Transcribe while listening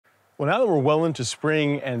Well, now that we're well into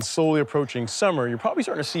spring and slowly approaching summer, you're probably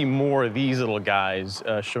starting to see more of these little guys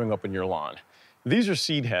showing up in your lawn. These are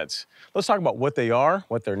seed heads. Let's talk about what they are,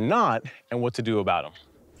 what they're not, and what to do about them.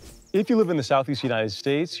 If you live in the Southeast United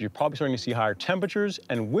States, you're probably starting to see higher temperatures,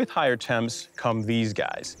 and with higher temps come these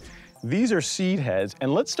guys. These are seed heads,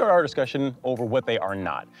 and let's start our discussion over what they are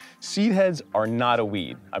not. Seed heads are not a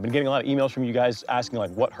weed. I've been getting a lot of emails from you guys asking like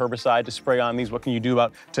what herbicide to spray on these, what can you do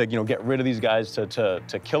about to get rid of these guys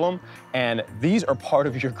to kill them, and these are part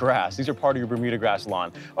of your grass. These are part of your Bermuda grass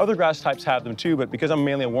lawn. Other grass types have them too, but because I'm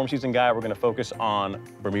mainly a warm season guy, we're gonna focus on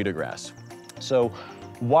Bermuda grass. So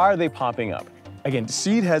why are they popping up? Again,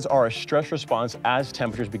 seed heads are a stress response as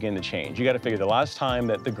temperatures begin to change. You got to figure the last time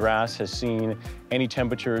that the grass has seen any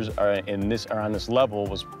temperatures around this level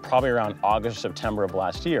was probably around August, September of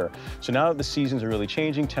last year. So now that the seasons are really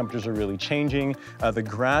changing, temperatures are really changing, the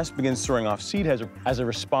grass begins throwing off seed heads as a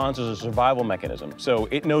response, as a survival mechanism. So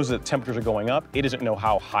it knows that temperatures are going up. It doesn't know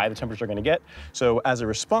how high the temperatures are going to get. So as a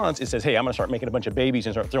response, it says, hey, I'm going to start making a bunch of babies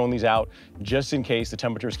and start throwing these out just in case the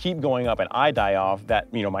temperatures keep going up and I die off,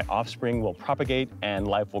 that my offspring will propagate and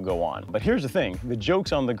life will go on. But here's the thing, the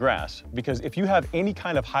joke's on the grass, because if you have any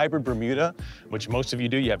kind of hybrid Bermuda, which most of you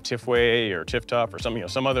do, you have Tifway or Tiftuff or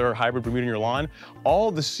some other hybrid Bermuda in your lawn, all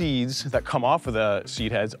the seeds that come off of the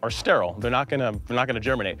seed heads are sterile. They're not gonna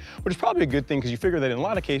germinate, which is probably a good thing because you figure that in a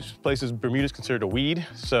lot of places, Bermuda is considered a weed.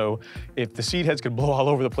 So if the seed heads could blow all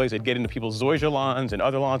over the place, they'd get into people's zoysia lawns and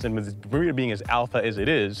other lawns, and with Bermuda being as alpha as it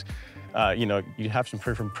is, you have some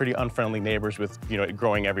pretty unfriendly neighbors with, it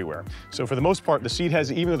growing everywhere. So for the most part, the seed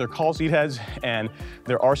heads, even though they're called seed heads and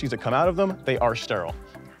there are seeds that come out of them, they are sterile.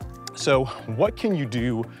 So what can you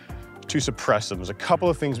do to suppress them? There's a couple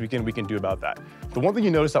of things we can do about that. The one thing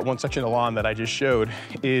you notice, that one section of the lawn that I just showed,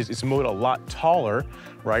 is it's mowed a lot taller,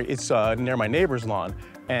 right? It's near my neighbor's lawn.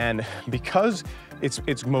 And because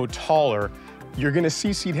it's mowed taller, you're gonna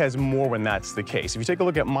see seed heads more when that's the case. If you take a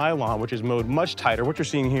look at my lawn, which is mowed much tighter, what you're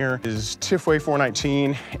seeing here is Tifway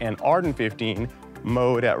 419 and Arden 15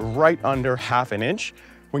 mowed at right under ½ an inch.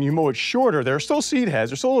 When you mow it shorter, there are still seed heads.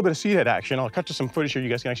 There's still a little bit of seed head action. I'll cut to some footage here, you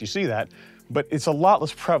guys can actually see that, but it's a lot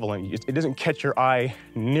less prevalent. It doesn't catch your eye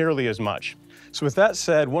nearly as much. So with that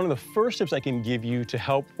said, one of the first tips I can give you to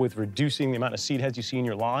help with reducing the amount of seed heads you see in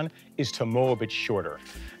your lawn is to mow a bit shorter.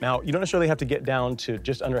 Now, you don't necessarily have to get down to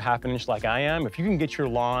just under ½ an inch like I am. If you can get your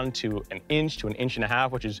lawn to an inch to an inch and a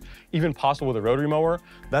half, which is even possible with a rotary mower,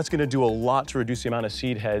 that's gonna do a lot to reduce the amount of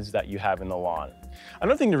seed heads that you have in the lawn.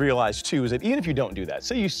 Another thing to realize too is that even if you don't do that,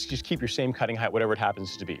 say you just keep your same cutting height, whatever it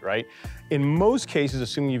happens to be, right? In most cases,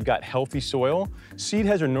 assuming you've got healthy soil, seed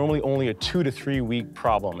heads are normally only a 2 to 3 week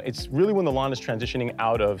problem. It's really when the lawn is transitioning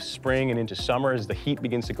out of spring and into summer, as the heat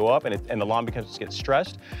begins to go up and the lawn begins to get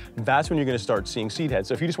stressed, that's when you're gonna start seeing seed heads.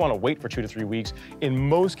 So if you just wanna wait for 2 to 3 weeks, in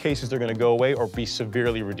most cases, they're gonna go away or be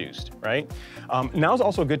severely reduced, right? Now is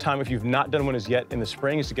also a good time, if you've not done one as yet in the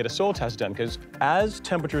spring, is to get a soil test done, because as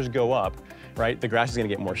temperatures go up, right, the grass is gonna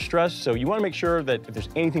get more stressed. So you wanna make sure that if there's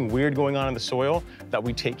anything weird going on in the soil, that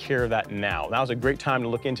we take care of that now. Now's a great time to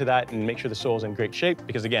look into that and make sure the soil is in great shape,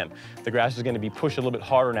 because again, the grass is gonna be pushed a little bit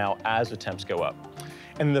harder now as the temps go up.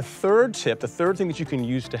 And the third tip, the third thing that you can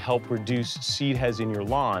use to help reduce seed heads in your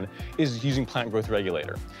lawn is using plant growth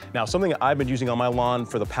regulator. Now, something I've been using on my lawn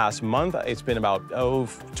for the past month, it's been about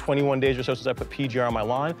 21 days or so since I put PGR on my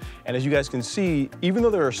lawn. And as you guys can see, even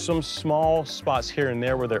though there are some small spots here and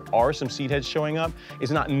there where there are some seed heads showing up,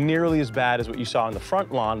 it's not nearly as bad as what you saw in the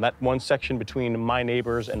front lawn, that one section between my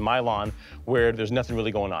neighbors and my lawn where there's nothing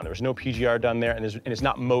really going on. There's no PGR done there, and it's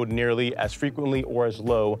not mowed nearly as frequently or as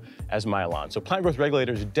low as my lawn. So plant growth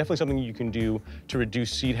regulator is definitely something you can do to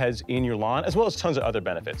reduce seed heads in your lawn, as well as tons of other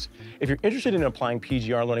benefits. If you're interested in applying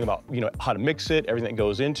PGR, learning about how to mix it, everything that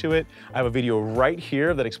goes into it, I have a video right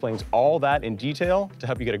here that explains all that in detail to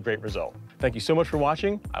help you get a great result. Thank you so much for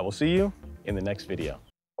watching. I will see you in the next video.